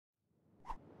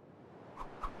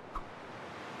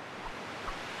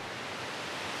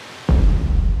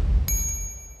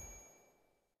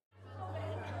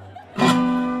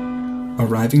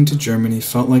arriving to Germany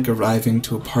felt like arriving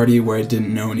to a party where I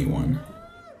didn't know anyone.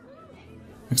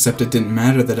 Except it didn't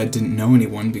matter that I didn't know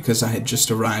anyone because I had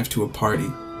just arrived to a party.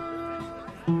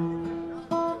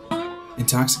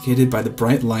 Intoxicated by the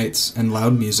bright lights and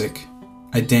loud music,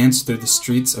 I danced through the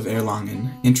streets of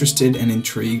Erlangen, interested and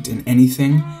intrigued in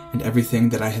anything and everything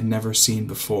that I had never seen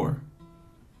before.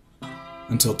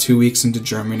 Until 2 weeks into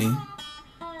Germany,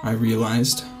 I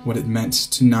realized what it meant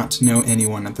to not know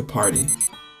anyone at the party.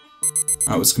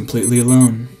 I was completely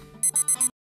alone.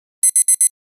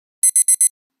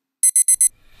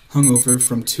 Hungover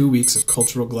from 2 weeks of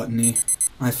cultural gluttony,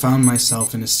 I found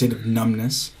myself in a state of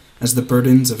numbness as the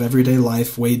burdens of everyday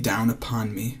life weighed down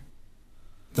upon me.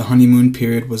 The honeymoon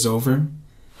period was over,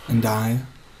 and I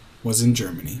was in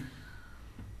Germany.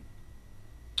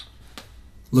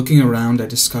 Looking around, I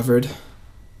discovered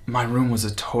my room was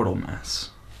a total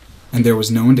mess, and there was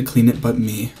no one to clean it but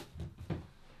me.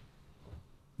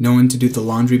 No one to do the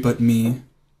laundry but me.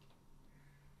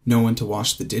 No one to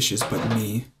wash the dishes but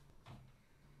me.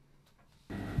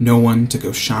 No one to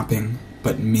go shopping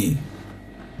but me.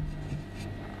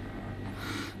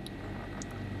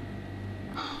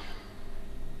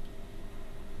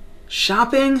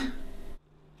 Shopping?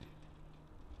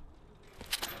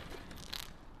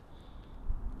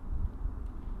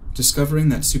 Discovering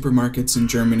that supermarkets in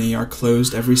Germany are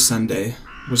closed every Sunday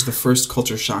was the first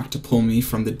culture shock to pull me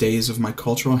from the days of my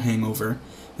cultural hangover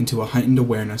into a heightened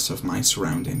awareness of my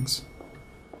surroundings.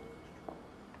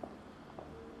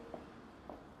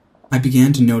 I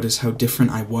began to notice how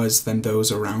different I was than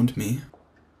those around me,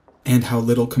 and how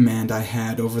little command I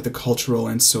had over the cultural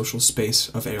and social space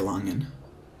of Erlangen.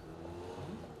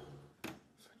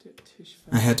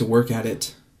 I had to work at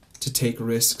it, to take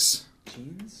risks,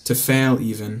 to fail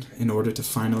even, in order to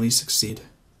finally succeed.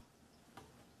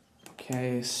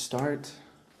 Okay, start.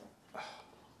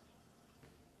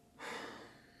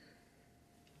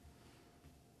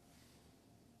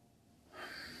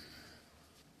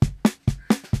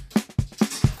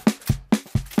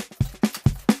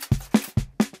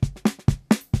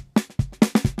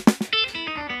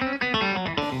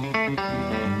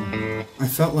 I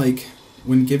felt like,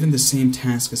 when given the same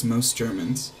task as most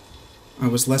Germans, I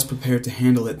was less prepared to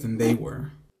handle it than they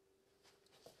were.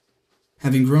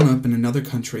 Having grown up in another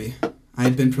country, I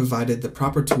had been provided the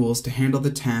proper tools to handle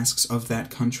the tasks of that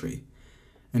country,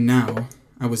 and now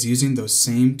I was using those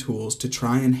same tools to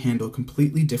try and handle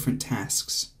completely different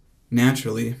tasks.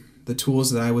 Naturally, the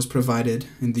tools that I was provided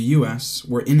in the US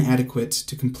were inadequate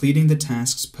to completing the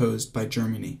tasks posed by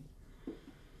Germany.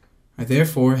 I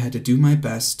therefore had to do my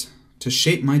best to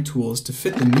shape my tools to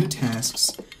fit the new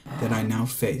tasks that I now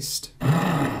faced.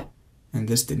 And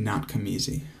this did not come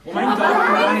easy. Oh mein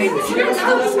Gott, nein!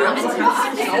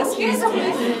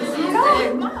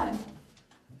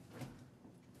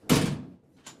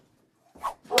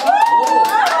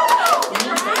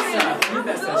 Viel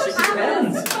besser, schicke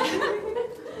Fans!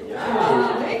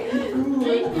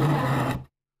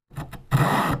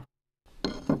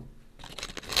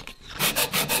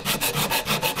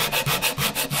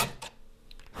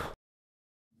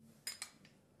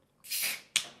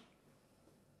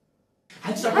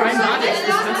 Halt, stopp, Brian, warte!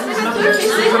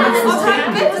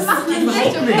 Das macht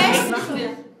überhaupt nichts!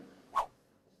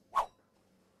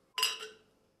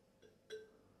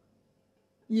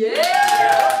 Yeah!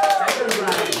 Danke,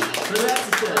 Brian! So lernt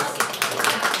sich das!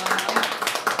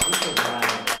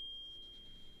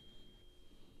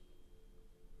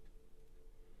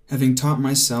 Having taught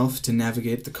myself to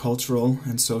navigate the cultural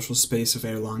and social space of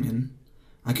Erlangen,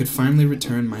 I could finally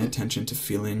return my attention to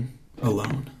feeling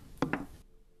alone.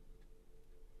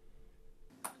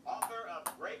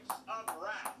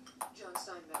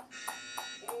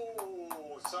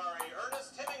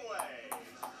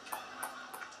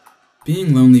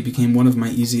 Being lonely became one of my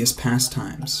easiest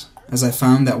pastimes, as I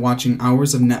found that watching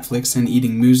hours of Netflix and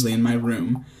eating muesli in my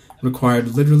room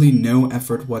required literally no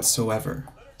effort whatsoever.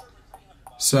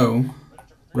 So,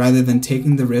 rather than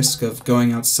taking the risk of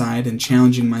going outside and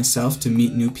challenging myself to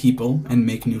meet new people and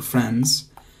make new friends,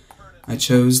 I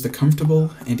chose the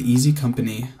comfortable and easy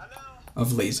company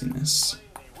of laziness.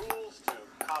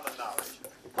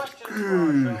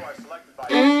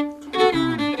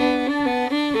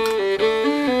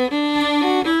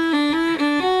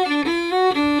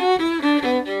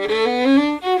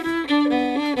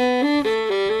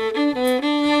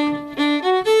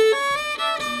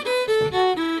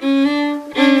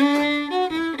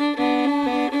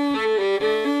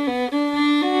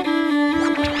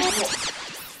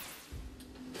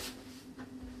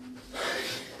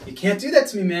 You can't do that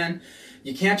to me, man.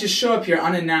 You can't just show up here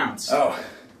unannounced. Oh,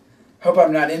 hope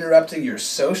I'm not interrupting your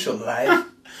social life.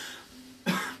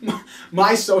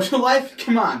 My social life?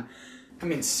 Come on. I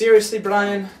mean, seriously,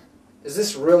 Brian? Is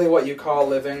this really what you call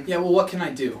living? Yeah, well, what can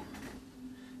I do?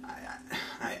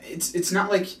 It's not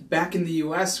like back in the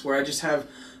US where I just have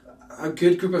a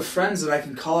good group of friends that I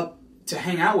can call up to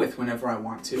hang out with whenever I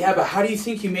want to. Yeah, but how do you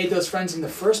think you made those friends in the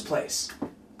first place?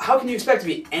 How can you expect to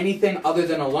be anything other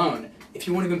than alone if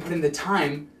you won't even put in the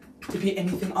time to be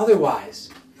anything otherwise?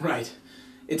 Right.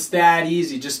 It's that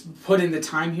easy. Just put in the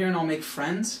time here and I'll make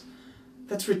friends?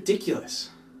 That's ridiculous.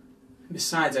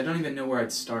 Besides, I don't even know where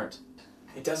I'd start.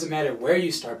 It doesn't matter where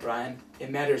you start, Brian. It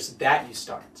matters that you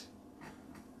start.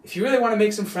 If you really want to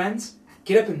make some friends,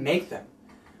 get up and make them.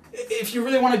 If you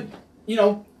really want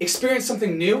to, experience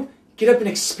something new, get up and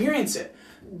experience it.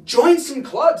 Join some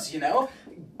clubs,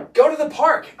 Go to the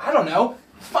park. I don't know.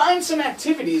 Find some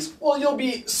activities. Well, you'll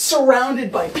be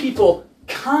surrounded by people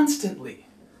constantly.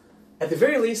 At the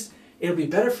very least, it'll be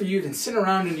better for you than sitting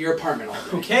around in your apartment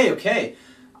all day. Okay.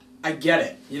 I get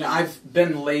it. I've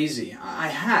been lazy. I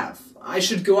have. I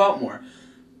should go out more.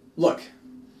 Look,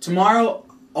 tomorrow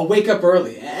I'll wake up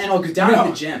early and I'll go down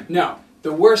to the gym. No.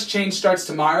 The worst change starts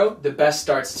tomorrow. The best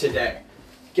starts today.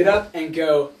 Get up and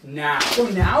go now. Go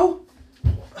now?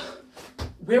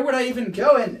 Where would I even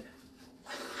go? And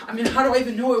how do I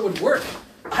even know it would work?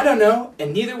 I don't know,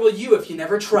 and neither will you if you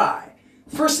never try.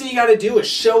 First thing you gotta do is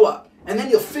show up, and then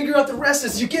you'll figure out the rest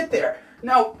as you get there.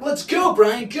 Now, let's go,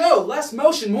 Brian, go! Less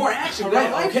motion, more action. All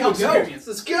right, okay, I'll go.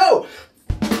 Let's go!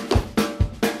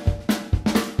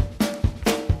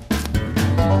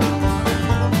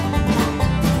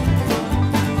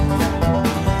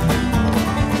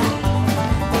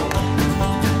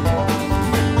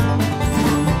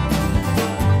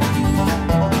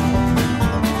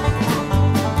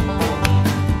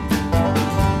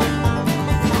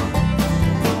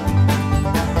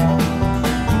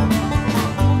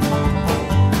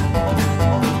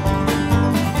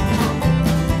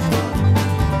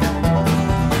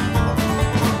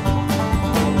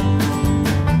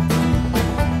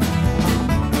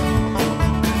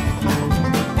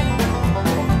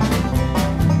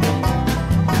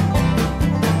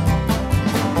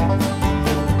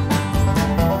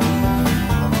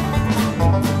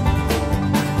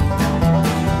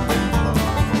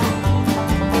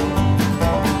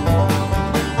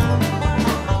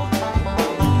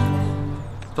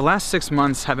 The last 6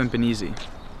 months haven't been easy,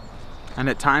 and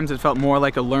at times it felt more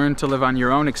like a learn to live on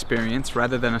your own experience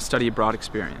rather than a study abroad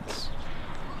experience.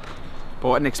 But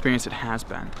what an experience it has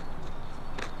been.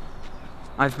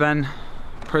 I've been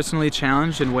personally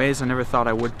challenged in ways I never thought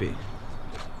I would be.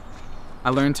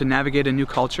 I learned to navigate a new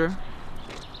culture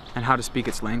and how to speak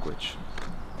its language.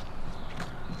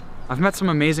 I've met some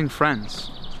amazing friends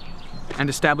and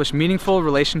established meaningful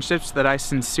relationships that I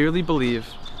sincerely believe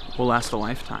will last a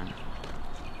lifetime.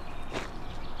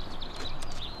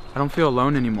 I don't feel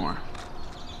alone anymore.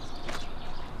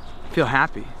 I feel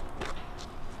happy.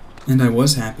 And I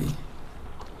was happy.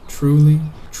 Truly,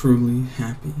 truly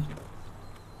happy.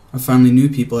 I finally knew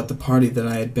people at the party that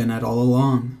I had been at all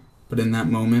along. But in that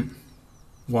moment,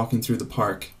 walking through the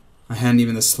park, I hadn't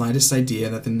even the slightest idea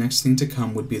that the next thing to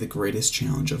come would be the greatest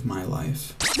challenge of my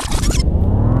life.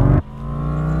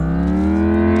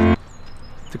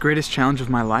 The greatest challenge of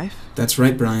my life? That's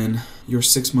right, Brian. Your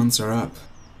 6 months are up.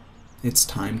 It's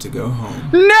time to go home.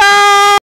 No!